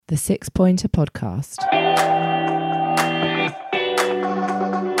The 6 Pointer Podcast.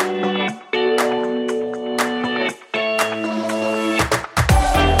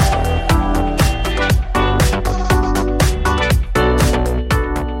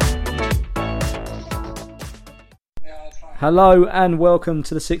 Hello and welcome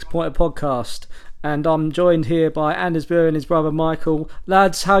to the 6 Pointer Podcast, and I'm joined here by Esbjerg and his brother Michael.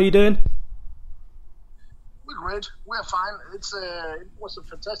 Lads, how you doing? We're great. We're fine. It was a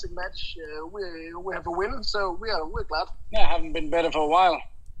fantastic match. We have a win, so we're glad. Yeah, haven't been better for a while.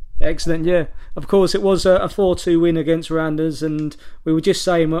 Excellent, yeah. Of course, it was a 4-2 win against Randers, and we were just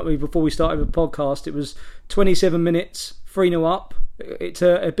saying, weren't we, before we started the podcast, it was 27 minutes, 3-0 up. It's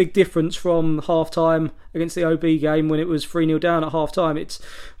a big difference from half-time against the OB game when it was 3-0 down at half-time. It's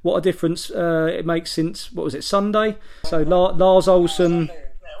what a difference it makes since, Sunday? So Lars Olsen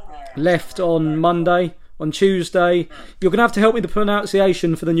left on Monday. On Tuesday, you're going to have to help me with the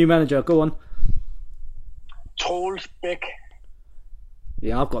pronunciation for the new manager. Go on. Troels Bech.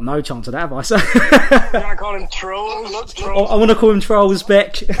 Yeah, I've got no chance of that, have I? So You want to call him Troels? I want to call him Troels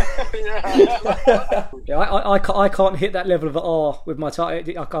Bech. Yeah. I can't hit that level of R with my title.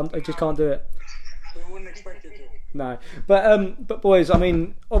 I just can't do it. We wouldn't expect you to. No, but boys, I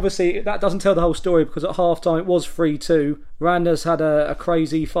mean, obviously that doesn't tell the whole story, because at half time it was 3-2. Randers had a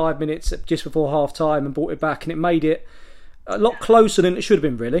crazy 5 minutes just before half time and brought it back, and it made it a lot closer than it should have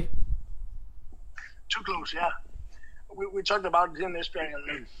been, really. Too close, yeah. We talked about it in Esbjerg,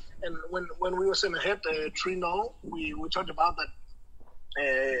 and when we was in ahead 3-0, we talked about that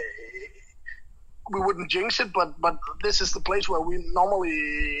we wouldn't jinx it, but this is the place where we normally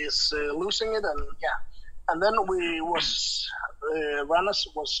is losing it, and yeah. And then Randers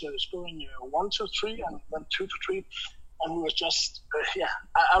was scoring 1-3 and then 2-3, and we was just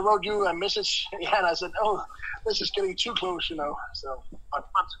I wrote you a message, and I said, "Oh, this is getting too close," So, but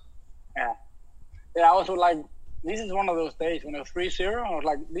yeah. I was like, this is one of those days when it was 3-0. I was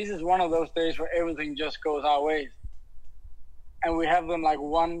like, this is one of those days where everything just goes our ways, and we have them like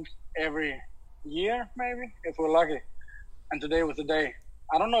once every year, maybe if we're lucky. And today was the day.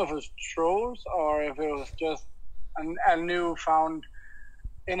 I don't know if it was trolls or if it was just a newfound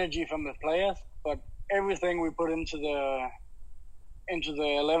energy from the players, but everything we put into the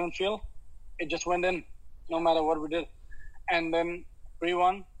 11th field, it just went in, no matter what we did. And then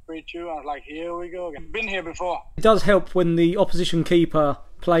 3-1, 3-2, I was like, here we go again. Been here before. It does help when the opposition keeper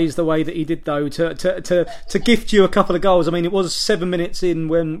plays the way that he did, though, to gift you a couple of goals. I mean, it was 7 minutes in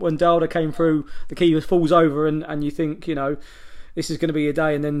when Daalder came through, the keeper falls over, and you think, this is going to be a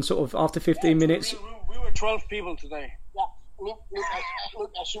day, and then sort of after 15 minutes... We were 12 people today. yeah, look,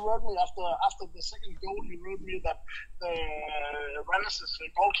 as you wrote me after the second goal, you wrote me that Randers'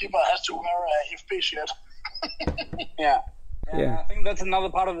 goalkeeper has to wear a FP shirt. Yeah. Yeah. I think that's another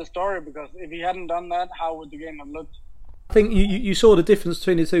part of the story, because if he hadn't done that, how would the game have looked? I think you saw the difference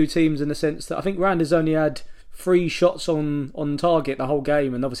between the two teams in the sense that I think Randers only had 3 shots on target the whole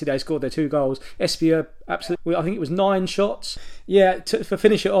game, and obviously they scored their 2 goals. Esbjerg, absolutely, I think it was 9 shots. Yeah, to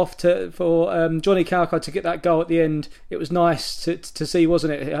finish it off for Johnny Kauko to get that goal at the end, it was nice to see,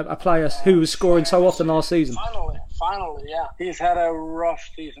 wasn't it? A player who was scoring so often last season. Finally, yeah. He's had a rough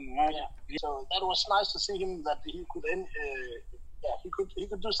season, right? Yeah. So that was nice to see him, that he could he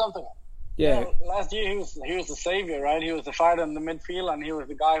could do something. Yeah. Last year he was the savior, right? He was the fighter in the midfield, and he was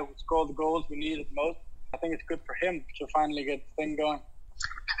the guy who scored the goals we needed most. I think it's good for him to finally get the thing going.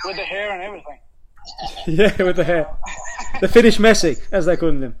 With the hair and everything. Yeah, with the hair. The Finnish Messi, as they call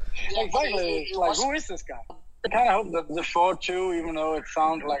him. Yeah, exactly. It's like, who is this guy? I kind of hope that the 4-2, even though it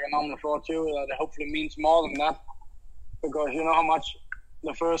sounds like a normal 4-2, that it hopefully means more than that. Because you know how much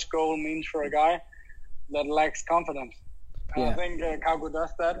the first goal means for a guy that lacks confidence. And I think Kauko does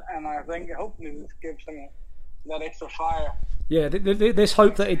that, and I think hopefully this gives him that extra fire. Yeah, there's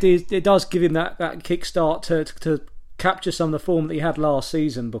hope that it does give him that kickstart to capture some of the form that he had last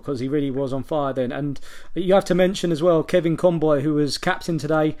season, because he really was on fire then. And you have to mention as well Kevin Comboy, who was captain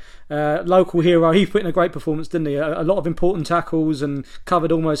today, local hero. He put in a great performance, didn't he? A lot of important tackles and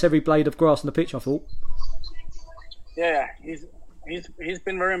covered almost every blade of grass on the pitch, I thought. Yeah, he's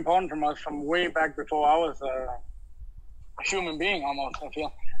been very important from us from way back before I was a human being, almost, I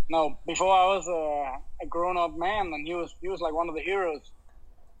feel. No, before I was a grown-up man, and he was like one of the heroes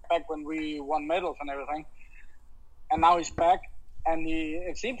back when we won medals and everything. And now he's back, and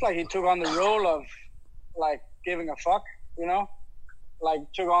it seems like he took on the role of like giving a fuck, like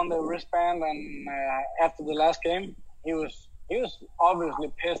took on the wristband. And after the last game, he was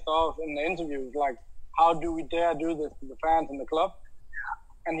obviously pissed off in the interviews, like, how do we dare do this to the fans in the club?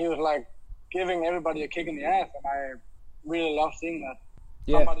 And he was like giving everybody a kick in the ass, and I really love seeing that.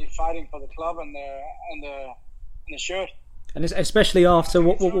 somebody fighting for the club and the shirt. And especially after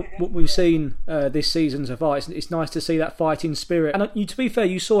what we've seen this season so far, it's nice to see that fighting spirit. And to be fair,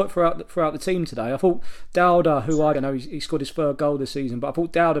 you saw it throughout the team today. I thought Dowda, who I don't know, he scored his third goal this season, but I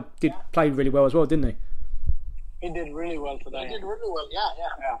thought Dowda did play really well as well, didn't he? He did really well today. He did really well. Yeah.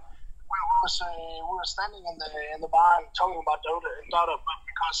 We were standing in the bar and talking about Dowda, but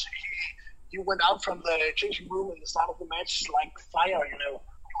because he went out from the changing room in the start of the match like fire.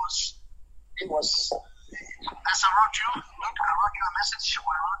 It was. As I wrote you a message.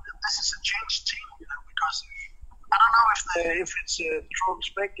 Well, this is a changed team, because I don't know if it's Troels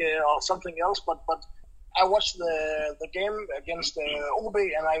Bech or something else, but I watched the game against OB,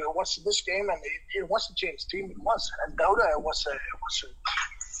 and I watched this game, and it was a changed team. It was, and Dowda was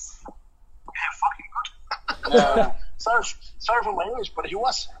fucking good. Yeah. sorry for my English, but he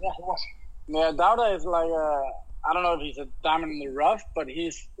was. Yeah, he was. Yeah, Dowda is like I don't know if he's a diamond in the rough, but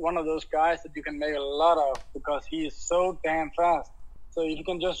he's one of those guys that you can make a lot of because he is so damn fast. So if you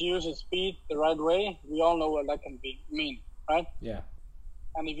can just use his speed the right way, we all know what that can mean, right? Yeah.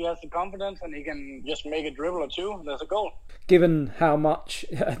 And if he has the confidence and he can just make a dribble or two, there's a goal. Given how much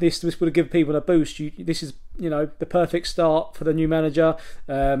this would give people a boost, this is the perfect start for the new manager.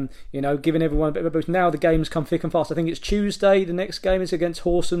 Giving everyone a bit of a boost. Now the games come thick and fast. I think it's Tuesday. The next game is against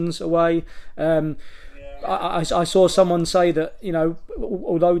Horsens away. I saw someone say that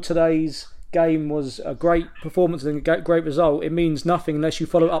although today's game was a great performance and a great result, it means nothing unless you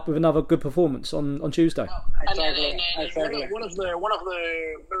follow it up with another good performance on Tuesday. Exactly. One of the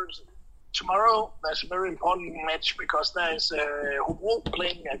tomorrow there's a very important match because there is Hobro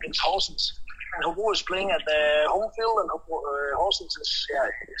playing against Horsens, and Hobro is playing at the home field, and Horsens is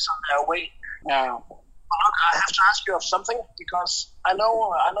on their way. Yeah. Look, I have to ask you of something because I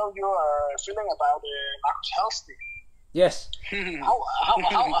know you are feeling about Marcus Halsti. Yes.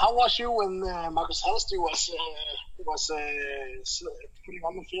 How was you when Marcus Halsti was putting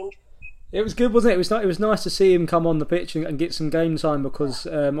on the field? It was good, wasn't it? It was nice to see him come on the pitch and get some game time because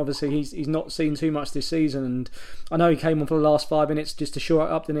obviously he's not seen too much this season, and I know he came on for the last 5 minutes just to shore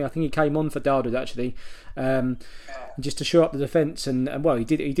it up, didn't he? I think he came on for Dowda actually, just to shore up the defence, and well, he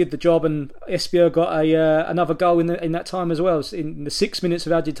did the job, and Esbjerg got another goal in that time as well, in the 6 minutes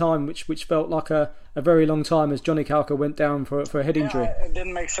of added time, which felt like a very long time as Johnny Kalka went down for a head injury. It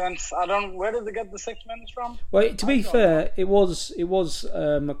didn't make sense. Where did they get the 6 minutes from? Well, to be fair, it was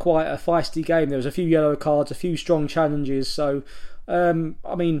quite a feisty game. There was a few yellow cards, a few strong challenges. So,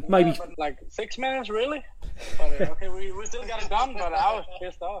 maybe but like 6 minutes, really? But, okay, we still got it done, but I was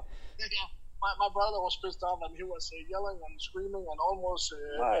pissed off. Yeah. My brother was pissed off, and he was yelling and screaming and almost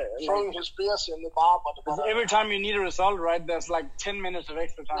throwing his beers in the bar. But every time you need a result, right? There's like 10 minutes of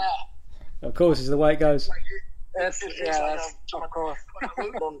extra time. Yeah. Of course, it's the way it goes. That's of course.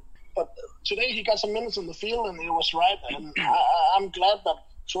 But today he got some minutes on the field, and he was right. And I'm glad that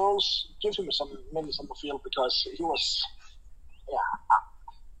Troels gave him some minutes on the field because he was,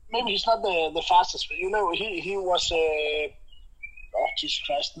 maybe he's not the fastest, but he was. Oh Jesus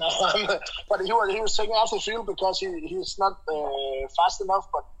Christ! No, but he was taken off the field because he's not fast enough.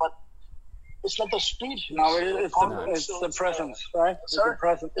 But it's not the speed. No, it's the presence, right? Sorry?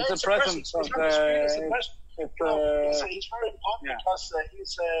 It's the presence of the. He's very important because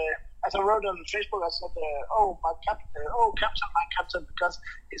he's. As I wrote on Facebook, I said, my captain, because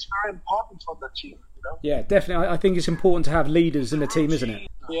it's very important for the team. Yeah, definitely. I think it's important to have leaders in the team, isn't it?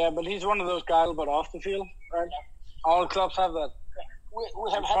 Yeah, but he's one of those guys, but off the field, right? Yeah. All clubs have that.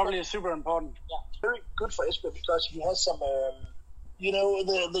 We have probably super important. Yeah, it's very good for Esbjerg because he has some.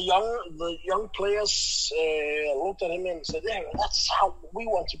 The young players looked at him and said, "Yeah, that's how we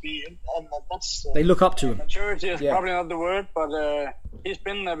want to be," and that's. They look up to him. Maturity is probably not the word, but he's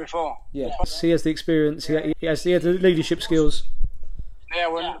been there before. Yeah, he has the experience. He has the leadership skills. Yeah,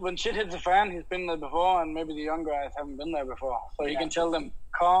 when shit hits the fan, he's been there before, and maybe the young guys haven't been there before, so he can tell them,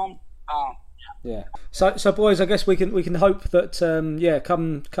 calm down. Yeah. So boys, I guess we can hope that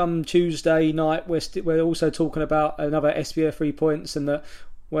come Tuesday night we're also talking about another Esbjerg 3 points, and that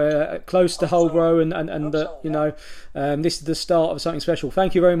we're close to Holbro, and that this is the start of something special.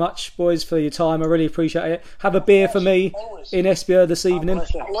 Thank you very much, boys, for your time. I really appreciate it. Have a beer for me in Esbjerg this evening.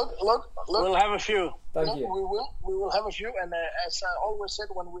 Look. We'll have a few. Thank you. We will have a few, and as I always said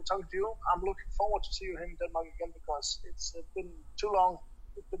when we talk to you, I'm looking forward to see you here in Denmark again because it's been too long.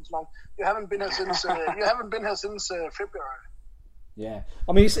 You haven't been here since February. Yeah,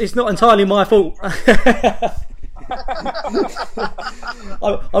 I mean it's not entirely my fault. I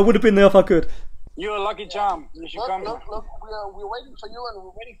would have been there if I could. You're a lucky charm. You should come. Look, we're waiting for you, and we're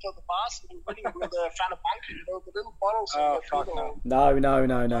waiting for the bars, and we're waiting with the Fanta Bank, the little bottles. Fuck no.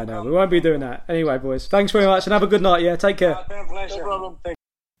 No. We won't be doing that. Anyway, boys, thanks very much, and have a good night, yeah? Take care. It's been a pleasure. No problem.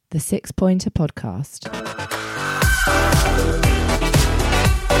 The 6 Pointer Podcast.